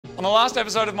On the last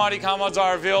episode of Mighty Car Mods,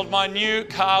 I revealed my new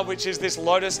car, which is this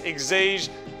Lotus Exige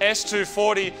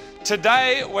S240.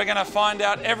 Today, we're going to find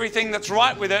out everything that's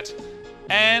right with it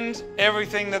and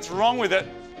everything that's wrong with it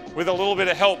with a little bit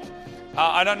of help.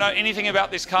 I don't know anything about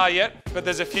this car yet, but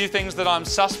there's a few things that I'm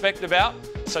suspect about.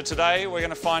 So today, we're going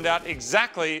to find out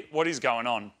exactly what is going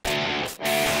on.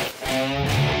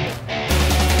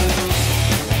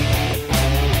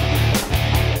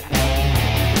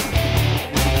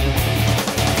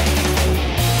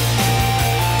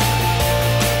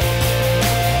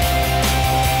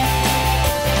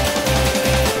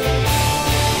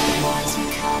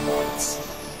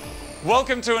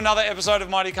 Welcome to another episode of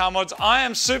Mighty Car Mods. I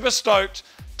am super stoked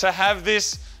to have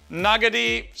this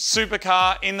nuggety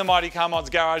supercar in the Mighty Car Mods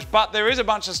garage, but there is a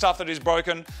bunch of stuff that is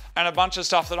broken and a bunch of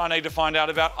stuff that I need to find out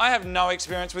about. I have no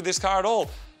experience with this car at all.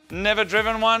 Never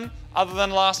driven one, other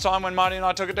than last time when Marty and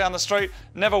I took it down the street.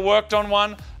 Never worked on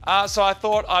one, so I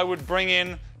thought I would bring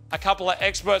in a couple of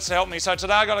experts to help me. So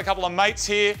today I got a couple of mates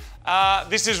here.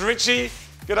 This is Richie.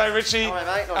 G'day, Richie. Hi,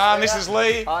 mate. Nice this is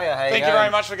Lee. Hiya, Thank you very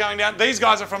much for going down. These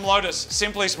guys are from Lotus,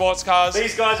 Simply Sports Cars.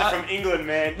 These guys are from England,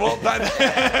 man. Well,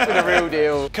 The real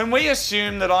deal. Can we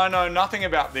assume that I know nothing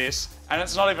about this, and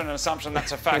it's not even an assumption,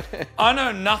 that's a fact. I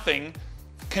know nothing.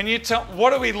 Can you tell,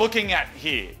 what are we looking at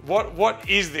here? What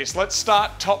is this? Let's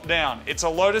start top down. It's a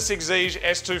Lotus Exige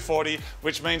S240,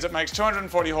 which means it makes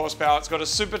 240 horsepower. It's got a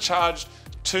supercharged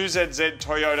 2ZZ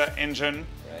Toyota engine.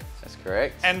 Correct. That's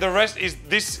correct. And the rest is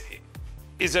this.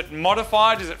 Is it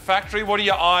modified? Is it factory? What are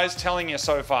your eyes telling you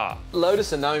so far?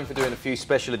 Lotus are known for doing a few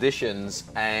special editions,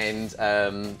 and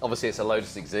obviously it's a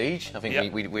Lotus Exige. I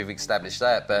think we've established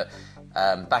that, but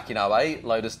back in 08,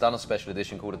 Lotus done a special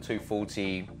edition called a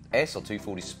 240S or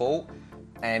 240 Sport,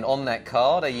 and on that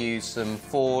car they used some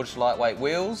forged lightweight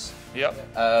wheels.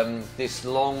 Yep. This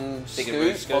long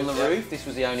scoop on the roof. This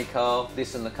was the only car.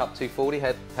 This and the Cup 240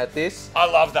 had this.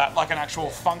 I love that, like an actual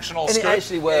functional And scoop. it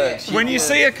actually works. When you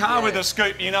see a car with a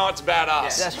scoop, you know it's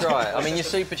badass. That's right. I mean, your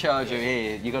supercharger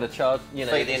here, you got to charge. You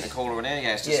know, Feed the intercooler in there,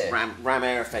 yeah, it's just ram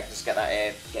air effect, just get that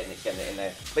air, getting it in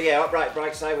there. But yeah, upright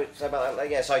brakes, say about that,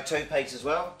 yeah, so 2-piece as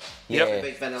well. Yeah.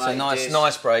 So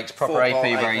nice brakes, proper AP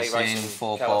racing,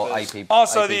 4-pot AP. Oh,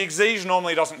 so the Exige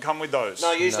normally doesn't come with those?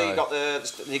 No, usually you've got the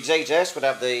Exige S would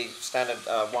have the standard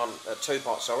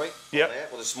 2-pot, sorry.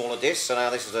 Yep. With a smaller disc. So now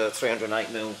this is a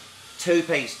 308mm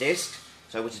 2-piece disc,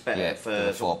 so which is better for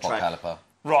 4-pot caliper.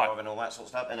 Right. And all that sort of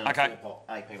stuff, and then a 4-pot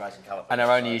AP racing caliper. And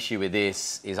our only issue with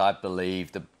this is, I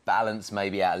believe, the balance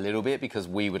may be out a little bit, because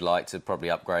we would like to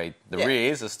probably upgrade. The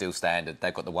rears are still standard.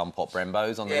 They've got the 1-pot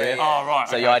Brembos on the rear. Oh, right.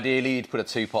 So ideally you'd put a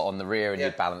 2-pot on the rear and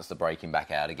you'd balance the braking back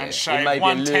out again. And shave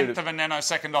 1/10 of a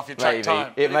nanosecond off your track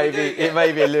time. It may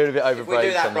be a little bit over If we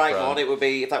do that brake mod, it would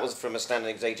be, if that was from a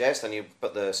standard Exige S, then you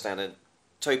put the standard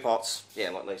 2 pots,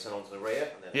 like Lisa, onto the rear,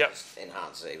 and then it just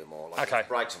enhances it even more. Like, the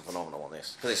brakes are phenomenal on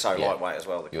this, because it's so lightweight as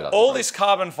well. All this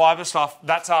carbon fibre stuff,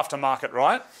 that's aftermarket,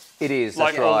 right? It is,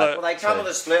 like that's right. Well, they come with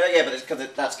a splitter, but it's because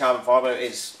that's carbon fibre,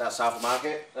 that's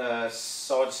aftermarket.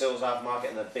 Side sills aftermarket,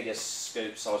 and the biggest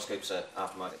side scoops are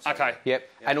aftermarket. So. Okay. Yep,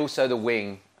 and also the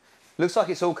wing. Looks like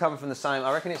it's all coming from the same,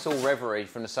 I reckon it's all Reverie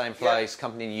from the same place,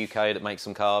 company in the UK that makes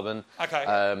some carbon.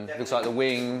 Okay. Looks like the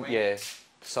wing,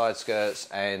 side skirts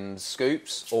and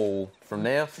scoops, all from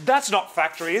there. That's not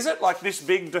factory, is it? Like this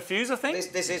big diffuser thing?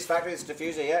 This is factory, it's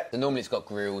diffuser, yeah. So normally it's got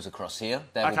grills across here.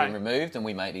 They've all been removed, and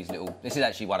we make these little... This is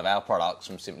actually one of our products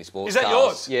from Simply Sports Is that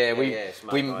Cars. yours?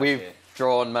 Yeah, we've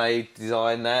drawn, made,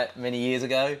 designed that many years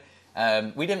ago.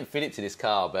 We didn't fit it to this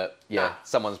car, but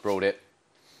someone's brought it.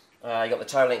 You got the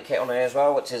toe link kit on there as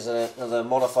well, which is another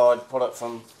modified product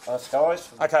from Skies.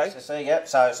 Okay.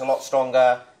 So it's a lot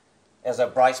stronger. There's a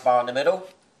brace bar in the middle,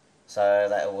 so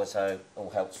that also all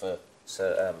helps for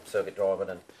circuit driving.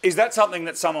 And is that something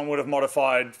that someone would have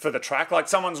modified for the track? Like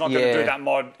someone's not going to do that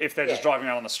mod if they're just driving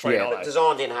around on the street, are they?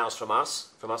 Designed in-house from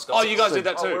us guys. Oh, you guys did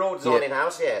that too? Oh, we're all designed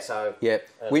in-house, so... Yeah,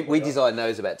 we designed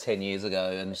those about 10 years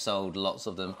ago and sold lots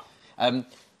of them.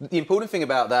 The important thing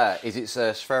about that is it's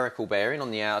a spherical bearing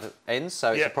on the outer ends,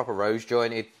 so it's a proper rose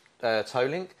jointed toe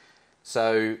link.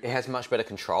 So it has much better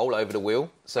control over the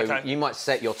wheel. So you might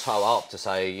set your toe up to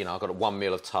say, I've got a 1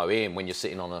 mil of toe in when you're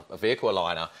sitting on a vehicle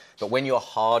aligner. But when you're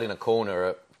hard in a corner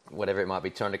at whatever it might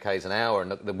be, 200 k's an hour, and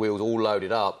the wheel's all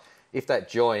loaded up, if that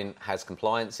joint has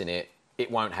compliance in it, it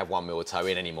won't have 1 mil of toe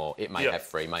in anymore. It may have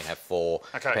 3, may have 4,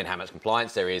 depending how much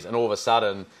compliance there is. And all of a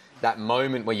sudden, that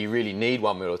moment where you really need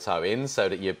 1 mil of toe in so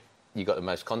that you're you've got the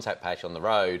most contact patch on the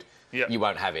road, you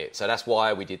won't have it. So that's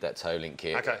why we did that toe link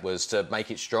kit, was to make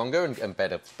it stronger and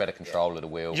better control of the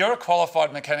wheel. You're a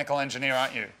qualified mechanical engineer,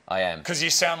 aren't you? I am. Because you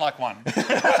sound like one.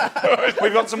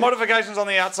 We've got some modifications on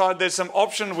the outside. There's some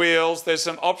option wheels. There's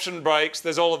some option brakes.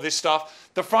 There's all of this stuff.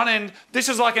 The front end, this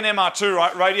is like an MR2,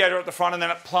 right? Radiator at the front and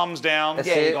then it plumbs down to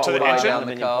the engine.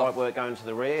 Aluminium pipe work going to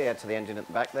the rear, to the engine at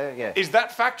the back there, Is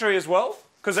that factory as well?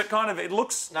 Because it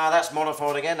looks... No, that's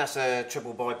modified again. That's a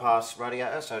triple bypass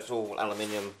radiator, so it's all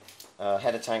aluminium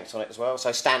header tanks on it as well.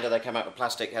 So standard, they come out with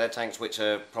plastic header tanks, which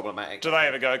are problematic. Do they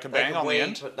ever go kabang on the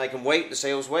end? They can weep, the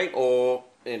seals weep, or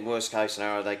in worst case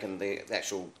scenario, the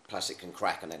actual plastic can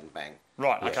crack and then bang.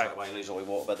 Right, okay. That way you lose all your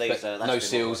water. But these, no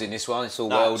seals in this one. It's all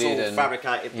welded it's all and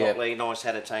fabricated properly. Nice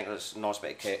header tank. That's a nice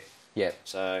bit of kit. Yeah.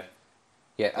 So.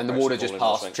 Yeah, and the water just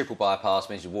passed. Triple bypass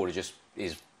means the water just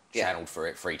is channeled for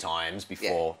it 3 times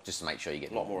before, just to make sure you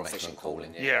get a lot more efficient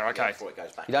cooling. Okay. Before it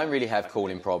goes back. You don't really have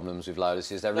cooling problems with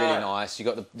Lotuses. They're really nice.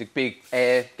 You've got the big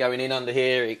air going in under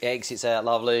here. It exits out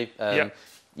lovely.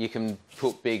 You can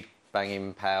put big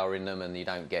banging power in them and you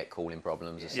don't get cooling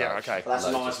problems as such. Okay. But that's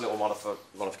a nice little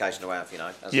modification to have,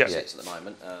 as it sits at the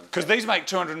moment. Because these make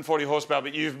 240 horsepower,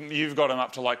 but you've got them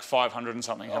up to like 500 and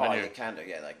something, haven't you? You can do,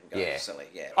 they can go silly,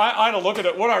 I had a look at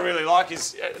it. What I really like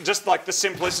is just like the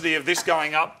simplicity of this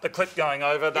going up, the clip going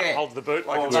over, that holds the boot.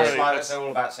 Like it's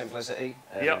all about simplicity.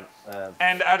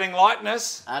 And adding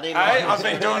lightness. I've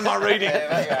been doing my reading.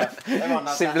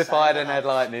 Simplified and add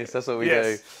lightness, that's what we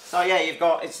do. So you've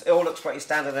got, it all looks pretty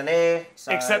standard in here.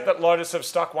 So. Except that Lotus have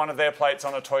stuck one of their plates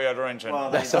on a Toyota engine.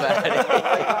 Well, that's about it. They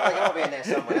got to be in there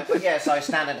somewhere. But so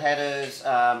standard headers,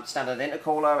 standard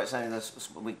intercooler. It's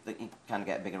only you can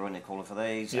get a bigger intercooler for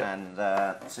these, and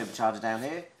supercharger down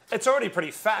here. It's already pretty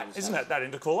fat, isn't it, that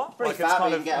intercooler? Pretty fat, but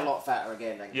you can get a lot fatter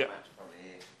again. They can come out to probably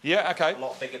here. Yeah, okay. A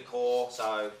lot bigger core,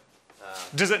 so...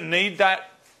 Does it need that?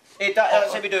 It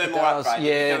does. We're doing more upgrade.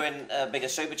 We're doing a bigger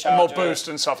supercharger. More boost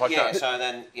and stuff like that. So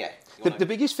then, The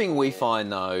biggest thing we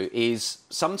find, though, is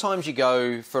sometimes you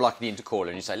go for like the intercooler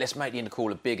and you say, let's make the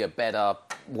intercooler bigger, better,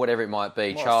 whatever it might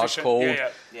be, charge cooled.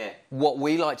 What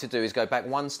we like to do is go back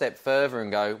one step further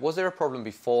and go, was there a problem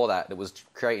before that was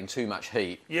creating too much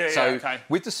heat?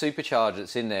 With the supercharger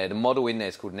that's in there, the model in there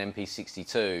is called an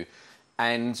MP62,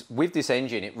 and with this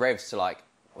engine, it revs to like,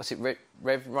 what's it,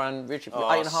 rev run, Richard?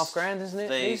 $8,500, isn't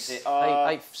it?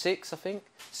 8.6, I think.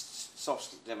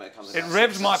 It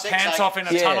revved my pants off in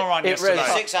a tunnel run yesterday.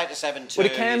 6.8 to 7.2. Well,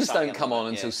 the cams don't come on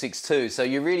until 6.2, so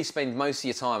you really spend most of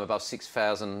your time above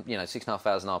 6,000,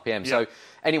 6,500 RPM. So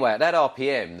anyway, at that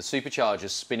RPM, the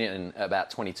supercharger's spinning at about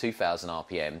 22,000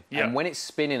 RPM, and when it's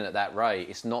spinning at that rate,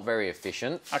 it's not very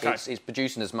efficient. It's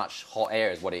producing as much hot air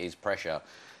as what it is pressure,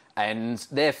 and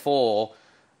therefore,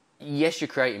 yes, you're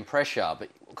creating pressure, but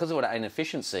because of all that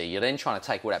inefficiency, you're then trying to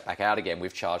take all that back out again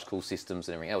with charge cool systems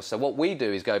and everything else. So what we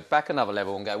do is go back another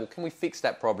level and go, well, can we fix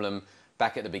that problem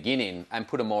back at the beginning and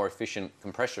put a more efficient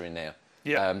compressor in there?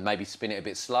 Maybe spin it a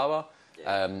bit slower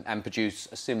and produce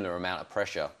a similar amount of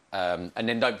pressure, and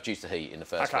then don't produce the heat in the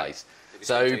first place. If it's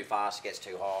too fast, it gets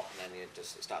too hot, and then it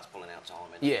starts pulling out time.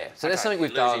 So that's something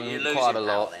we've done quite a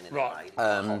lot. Right.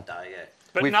 On a hot day,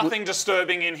 But nothing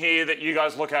disturbing in here that you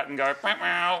guys look at and go,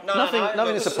 meow. Nothing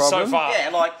that's a problem. So far.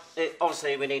 Yeah,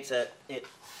 obviously we need to,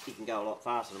 you can go a lot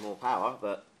faster and more power,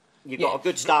 but you've got a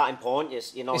good starting point.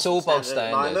 It's all bog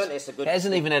standard. It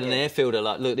hasn't even had an air filter.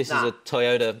 Like, look, this is a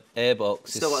Toyota airbox.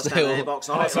 Still got a standard airbox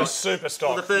on it. It's super stock.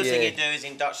 Well, the first thing you do is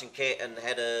induction kit and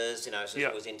headers. So it's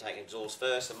always intake and exhaust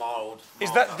first. The mild.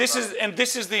 This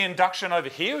is the induction over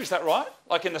here? Is that right?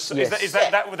 Like in the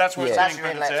that's where it's being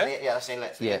printed there? That's the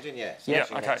electric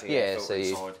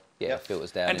engine.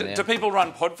 Filters down. And do people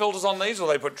run pod filters on these, or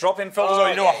they put drop-in filters, or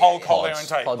you do a whole cold air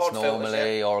intake? Pods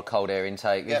normally, or a cold air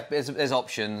intake. There's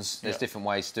options. There's different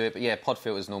ways to do it, but pod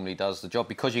filters normally does the job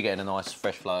because you're getting a nice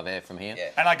fresh flow of air from here.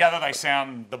 And I gather they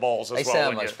sound the balls as well. They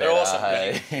sound much better.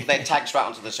 They're awesome. They tag straight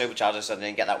onto the supercharger, so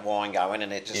then you get that whine going,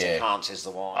 and it just enhances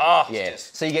the whine.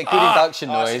 So you get good induction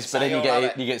noise, but then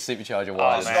you get supercharger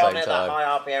whine at the same time. At that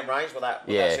high RPM range with that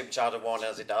supercharger whine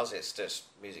as it does, it's just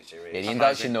music to your ears. The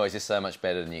induction noise is so much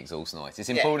better than the exhaust noise. It's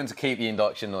important to keep the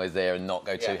induction noise there and not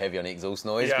go too heavy on the exhaust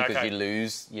noise because you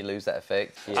lose that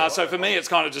effect. So for me, it's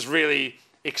kind of just really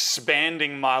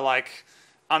expanding my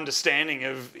understanding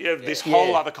of this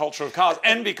whole other culture of cars,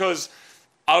 and because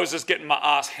I was just getting my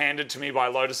ass handed to me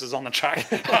by Lotuses on the track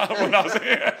when I was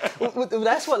here. Well,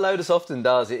 that's what Lotus often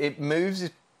does. It moves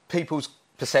people's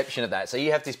perception of that. So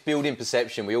you have this built-in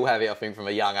perception. We all have it, I think, from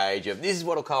a young age of this is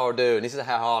what a car will do, and this is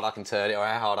how hard I can turn it, or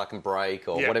how hard I can brake,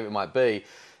 or whatever it might be.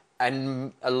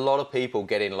 And a lot of people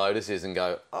get in Lotuses and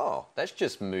go, oh, that's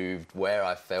just moved where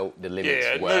I felt the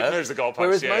limits were. Moves the goalpost.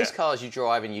 Whereas most cars you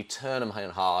drive and you turn them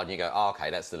hard and you go, oh,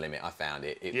 okay, that's the limit. I found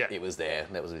it. It was there.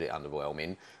 That was a bit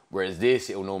underwhelming. Whereas this,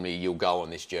 you'll go on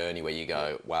this journey where you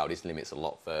go, wow, this limit's a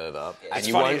lot further. Yeah. And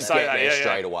you won't get there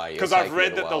straight away. Because I've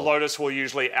read that the Lotus will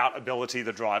usually out-ability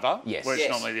the driver. Yes. Where it's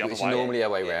normally the other way. It's normally the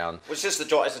other way around. Well, it's just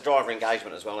it's the driver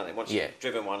engagement as well, isn't it? Once you've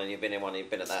driven one and you've been in one, you've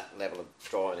been at that level of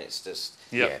driving, it's just...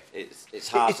 Yeah. It's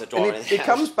hard to drive. It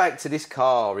comes back to this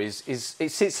car, it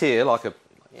sits here like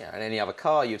in any other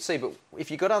car you'd see, but if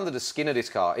you got under the skin of this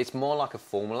car, it's more like a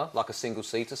Formula, like a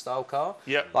single-seater style car.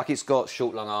 Yep. Like it's got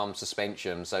short, long-arm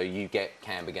suspension, so you get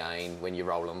camber gain when you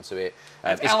roll onto it.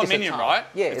 It's aluminium, right?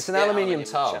 Yeah, it's an aluminium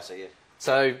tub. Chassis,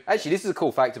 So, actually, this is a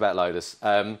cool fact about Lotus.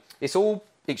 It's all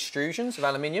extrusions of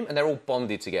aluminium, and they're all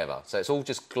bonded together. So it's all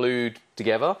just glued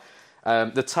together.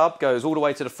 The tub goes all the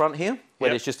way to the front here, where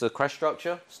there's just a crash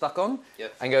structure stuck on,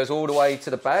 and goes all the way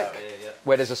to the back,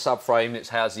 where there's a subframe that's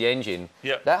housed the engine.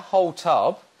 That whole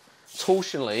tub,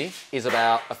 torsionally, is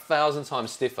about 1,000 times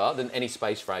stiffer than any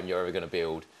space frame you're ever going to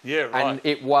build. Yeah, right. And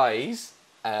it weighs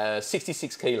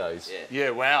 66 kilos. Yeah,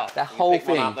 wow. That whole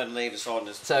thing. One up and leave aside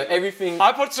and so everything...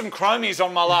 I put some chromies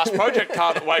on my last project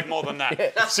car that weighed more than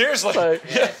that. Seriously. So,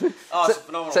 it's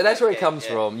phenomenal. So that's where it comes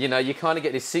from. You know, you kind of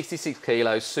get this 66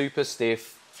 kilo super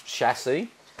stiff chassis.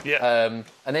 Yeah.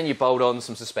 And then you bolt on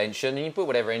some suspension and you put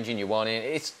whatever engine you want in.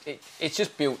 It's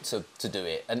just built to do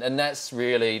it. And that's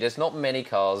really... There's not many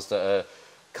cars that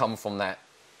come from that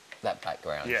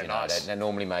background. Yeah, you know, nice. They're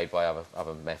normally made by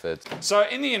other methods. So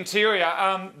in the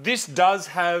interior, this does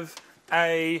have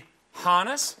a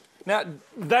harness. Now,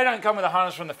 they don't come with a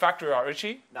harness from the factory, right,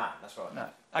 Richie? No, that's right. No.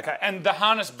 Okay, and the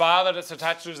harness bar that it's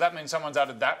attached to, does that mean someo's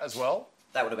added that as well?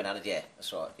 That would have been added, yeah,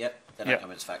 that's right. Yep, they don't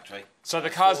come in its factory. So the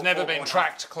car's never been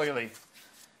tracked, clearly.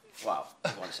 Well,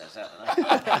 one says that.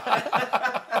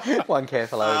 One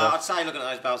careful owner. I'd say looking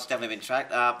at those belts, definitely been tracked,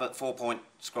 but 4-point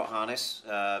Scott harness,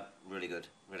 really good.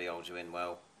 Really holds you in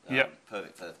well.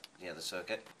 Perfect for the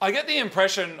circuit. I get the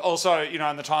impression also, you know,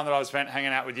 in the time that I've spent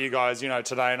hanging out with you guys, you know,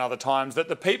 today and other times, that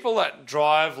the people that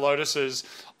drive Lotuses,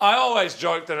 I always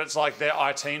joke that it's like they're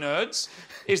IT nerds.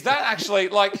 Is that actually,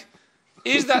 like,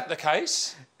 is that the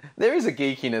case? There is a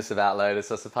geekiness about Lotus,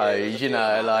 I suppose.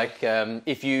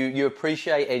 If you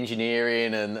appreciate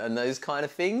engineering and those kind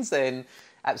of things, then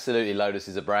absolutely Lotus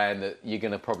is a brand that you're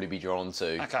going to probably be drawn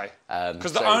to. Okay.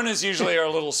 Because the owners usually are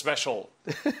a little special.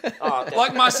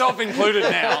 Like myself included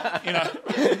now, you know.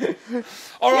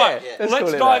 All right,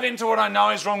 let's dive into what I know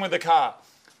is wrong with the car.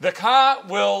 The car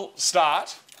will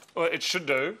start, or it should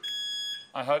do.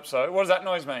 I hope so. What does that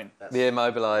noise mean? The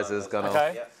immobiliser's gone off.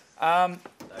 Okay.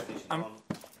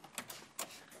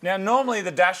 Now, normally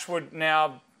the dash would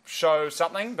now show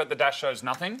something, but the dash shows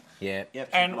nothing. Yeah. Yep,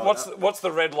 and what's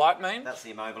the red light mean? That's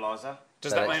the immobiliser.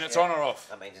 Does that mean it's on or off?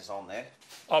 That means it's on there.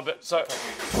 Oh, but so...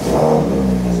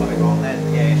 That's something on there,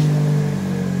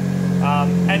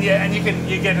 and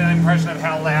you get an impression of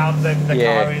how loud the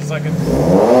car is. Like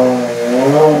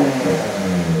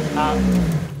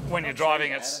when you're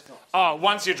driving, it's... Oh,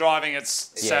 once you're driving,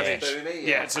 it's savage. Boomy,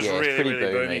 it's just really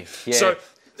boomy. Yeah.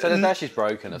 So the dash is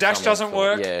broken. Dash doesn't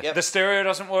work. Yeah. The stereo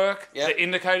doesn't work. The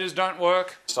indicators don't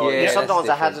work. Sometimes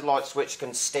the hazard light switch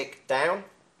can stick down,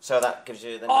 so that gives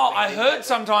you... I heard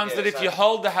sometimes that if you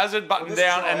hold the hazard button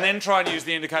down and then try to use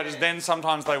the indicators, then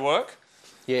sometimes they work.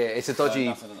 Yeah, it's a dodgy...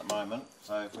 Nothing at the moment,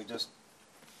 so if we just...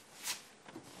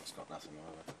 It's got nothing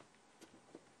either.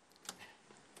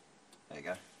 There you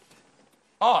go.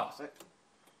 Oh. That's it.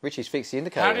 Richie's fixed the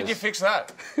indicators. How did you fix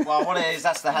that? Well, what it is,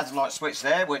 that's the hazard light switch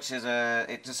there, which is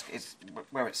it's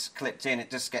where it's clipped in.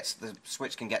 It just gets the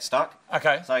switch can get stuck.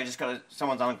 Okay. So you just got to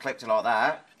someone's unclipped it like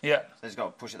that. Yeah. So you've got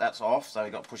to push it. That's off. So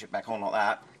you've got to push it back on like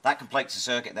that. That completes the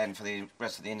circuit then for the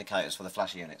rest of the indicators for the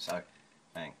flasher unit. So,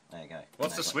 bang, there you go.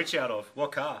 What's the switch out of?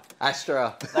 What car?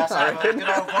 Astra. That's a good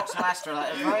old box of Astra,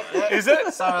 that is, right? Yeah. Is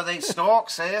it? So are these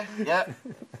stalks here. Yep.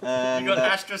 You got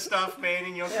Astra stuff, man,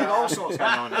 in your car. All sorts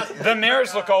going on. The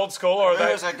mirrors look old school, or are they?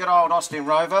 There's a good old Austin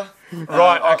Rover.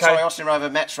 Right, okay. Sorry, Austin Rover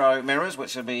Metro mirrors,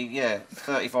 which would be,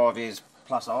 35 years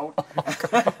plus old.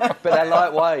 But they're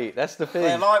lightweight, that's the thing.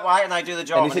 They're lightweight and they do the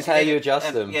job. And this is how you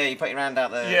adjust them. Yeah, you put your hand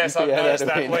out there. Yes, I've noticed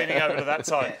that leaning over to that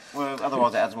side. Yeah. Well,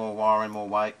 otherwise it adds more wiring, more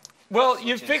weight. Well,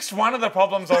 you've fixed one of the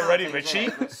problems already, Richie.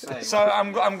 So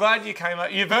I'm glad you came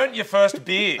up. You've earned your first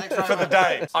beer for the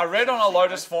day. I read on a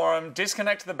Lotus forum,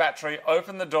 disconnect the battery,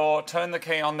 open the door, turn the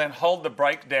key on, then hold the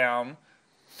brake down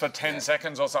for 10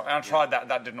 seconds or something. I tried that.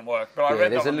 That didn't work. But I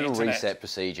read there's that a on the little internet. reset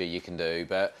procedure you can do,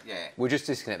 but we'll just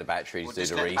disconnect the battery to do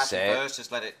the reset. First,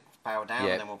 just let it power down,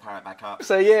 and then we'll power it back up.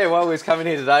 So yeah, while we was coming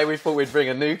here today, we thought we'd bring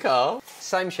a new car.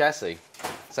 Same chassis.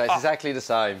 So it's exactly the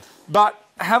same. But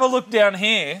have a look down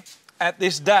here at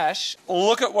this dash.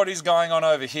 Look at what is going on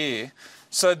over here.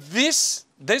 So there's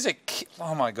a kit.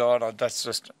 Oh my God, that's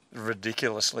just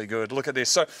ridiculously good. Look at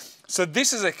this. So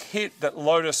this is a kit that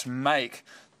Lotus make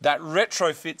that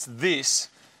retrofits this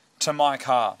to my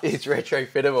car. It's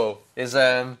retrofittable.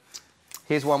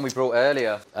 Here's one we brought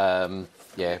earlier.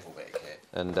 Yeah.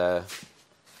 And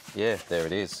yeah, there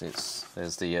it is.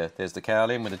 There's the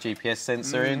cowling with the GPS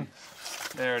sensor in.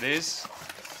 There it is.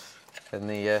 And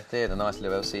the nice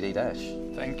little LCD dash.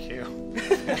 Thank you.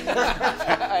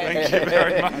 Thank you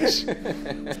very much.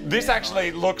 This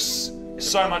actually looks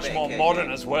so much more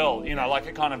modern as well. You know, like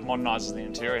it kind of modernises the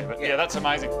interior. But yeah, that's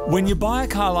amazing. When you buy a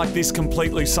car like this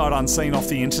completely sight unseen off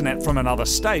the internet from another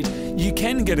state, you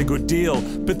can get a good deal.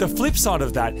 But the flip side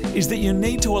of that is that you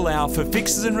need to allow for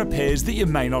fixes and repairs that you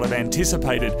may not have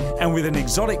anticipated. And with an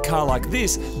exotic car like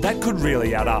this, that could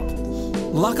really add up.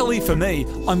 Luckily for me,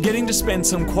 I'm getting to spend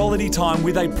some quality time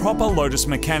with a proper Lotus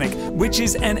mechanic, which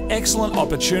is an excellent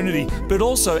opportunity, but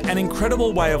also an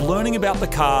incredible way of learning about the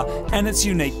car and its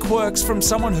unique quirks from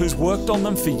someone who's worked on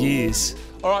them for years.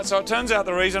 All right, so it turns out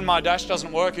the reason my dash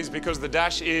doesn't work is because the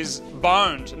dash is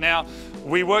boned. Now,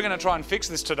 we were going to try and fix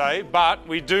this today, but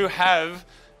we do have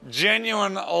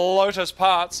genuine Lotus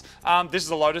parts. This is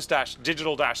a Lotus dash,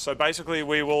 digital dash. So basically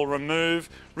we will remove...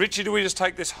 Richie, do we just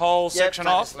take this whole section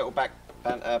off? This little back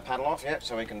panel off,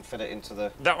 so we can fit it into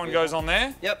the... That one goes on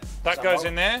there? Yep. That goes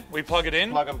in there, we plug it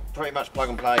in? Pretty much plug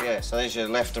and play, yeah. So there's your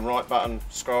left and right button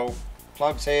scroll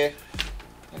plugs here.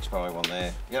 There's probably one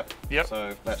there. Yep.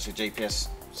 So that's your GPS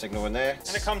signal in there.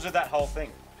 And it comes with that whole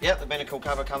thing? Yep, the binnacle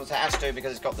cover comes, it has to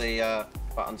because it's got the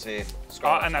buttons here.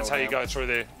 Scroll and that's how you go through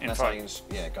the info? That's how you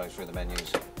can, go through the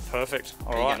menus. Perfect,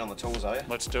 all right. You're getting on the tools, are you?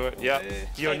 Let's do it, yeah.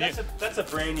 So that's a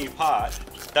brand new part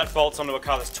that bolts onto a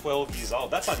car that's 12 years old.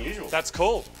 That's unusual. That's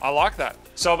cool, I like that.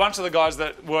 So a bunch of the guys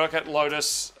that work at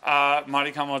Lotus are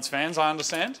Mighty Car Mods fans, I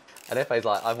understand? And FA's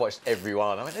like, I've watched every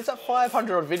one. I mean, there's like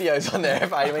 500 odd videos on there,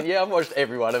 FA. I mean, yeah, I've watched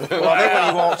every one of them. Well, I think when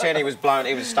he walked in, he was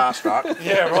starstruck.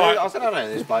 Yeah, right. I said, I don't know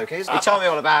who this bloke is. He told me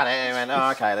all about it, and he went,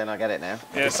 oh, okay, then I get it now.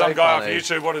 Yeah, some guy off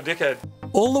YouTube, what a dickhead.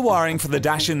 All the wiring for the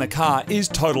dash in the car is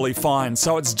totally fine,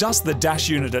 so it's just the dash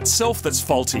unit itself that's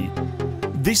faulty.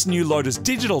 This new Lotus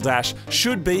digital dash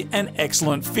should be an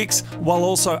excellent fix while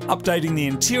also updating the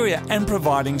interior and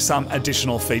providing some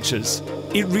additional features.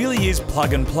 It really is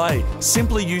plug and play,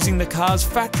 simply using the car's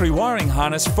factory wiring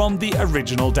harness from the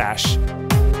original dash.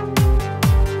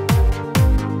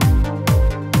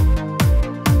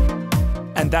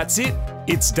 And that's it,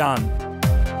 it's done.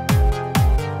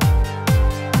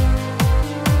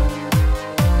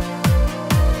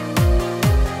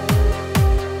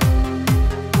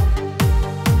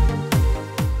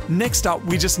 Next up,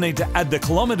 we just need to add the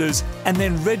kilometres and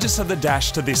then register the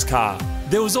dash to this car.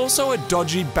 There was also a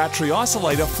dodgy battery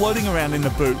isolator floating around in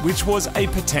the boot, which was a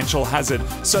potential hazard,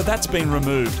 so that's been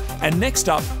removed. And next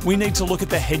up, we need to look at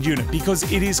the head unit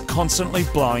because it is constantly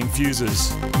blowing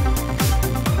fuses.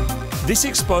 This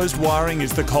exposed wiring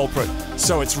is the culprit,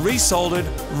 so it's resoldered,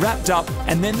 wrapped up,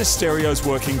 and then the stereo's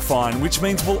working fine, which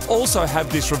means we'll also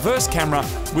have this reverse camera,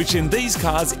 which in these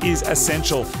cars is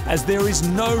essential, as there is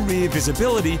no rear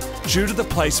visibility due to the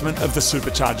placement of the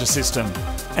supercharger system.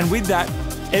 And with that,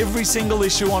 every single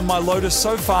issue on my Lotus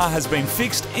so far has been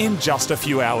fixed in just a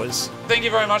few hours. Thank you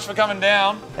very much for coming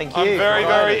down. Thank you. I'm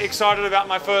very excited about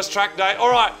my first track day.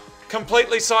 All right.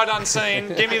 Completely sight unseen.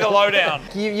 Give me the lowdown.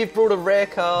 You've brought a rare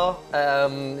car.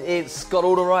 It's got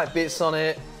all the right bits on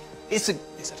it. Is it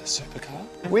a supercar?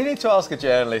 We need to ask a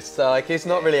journalist. Like, it's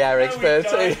not really our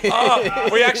expertise.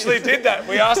 We actually did that.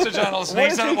 We asked a journalist, and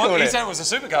he said it was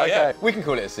a supercar. Okay. Yeah, we can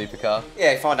call it a supercar.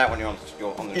 Yeah, find out when you're on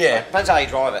the track. Depends how you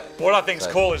drive it. What I think is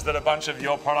cool is that a bunch of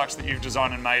your products that you've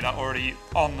designed and made are already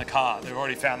on the car. They've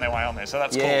already found their way on there, so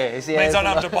that's cool. It means I don't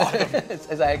have to buy them.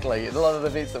 Exactly. A lot of the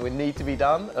bits that would need to be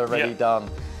done are already done.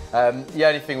 The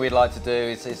only thing we'd like to do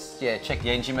is check the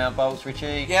engine mount bolts,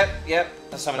 Richie. Yep.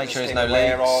 That's something to make no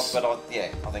aware of, but I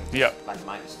think lack of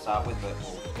maintenance to start with, but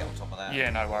we'll get on top of that. Yeah,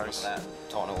 no worries.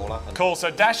 Tighten it all up. Cool, so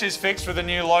dash is fixed with the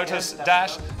new Lotus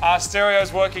dash.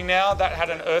 Stereo's working now. That had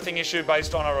an earthing issue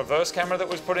based on a reverse camera that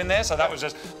was put in there, so that was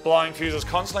just blowing fuses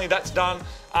constantly. That's done.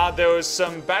 There was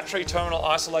some battery terminal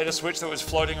isolator switch that was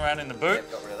floating around in the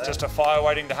boot. Got rid of that. Just a fire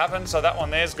waiting to happen, so that one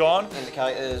there's gone.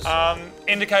 Indicators.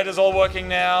 Indicators all working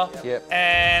now. Yep.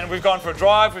 And we've gone for a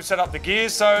drive, we've set up the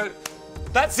gears, so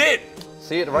that's it.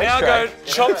 See you at the racetrack. Now go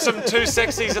chop some two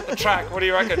sexies at the track. What do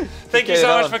you reckon? Thank you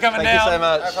so much for coming down. Thank you so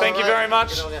much. Thank you very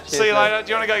much. See you later. Do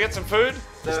you want to go get some food?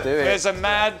 Let's do it. There's a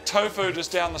mad tofu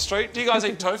just down the street. Do you guys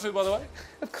eat tofu, by the way?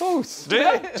 Of course. Do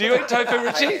you? Do you eat tofu,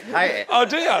 Richie? Hate it. Oh,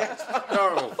 do you?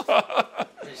 Horrible.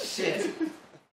 Shit.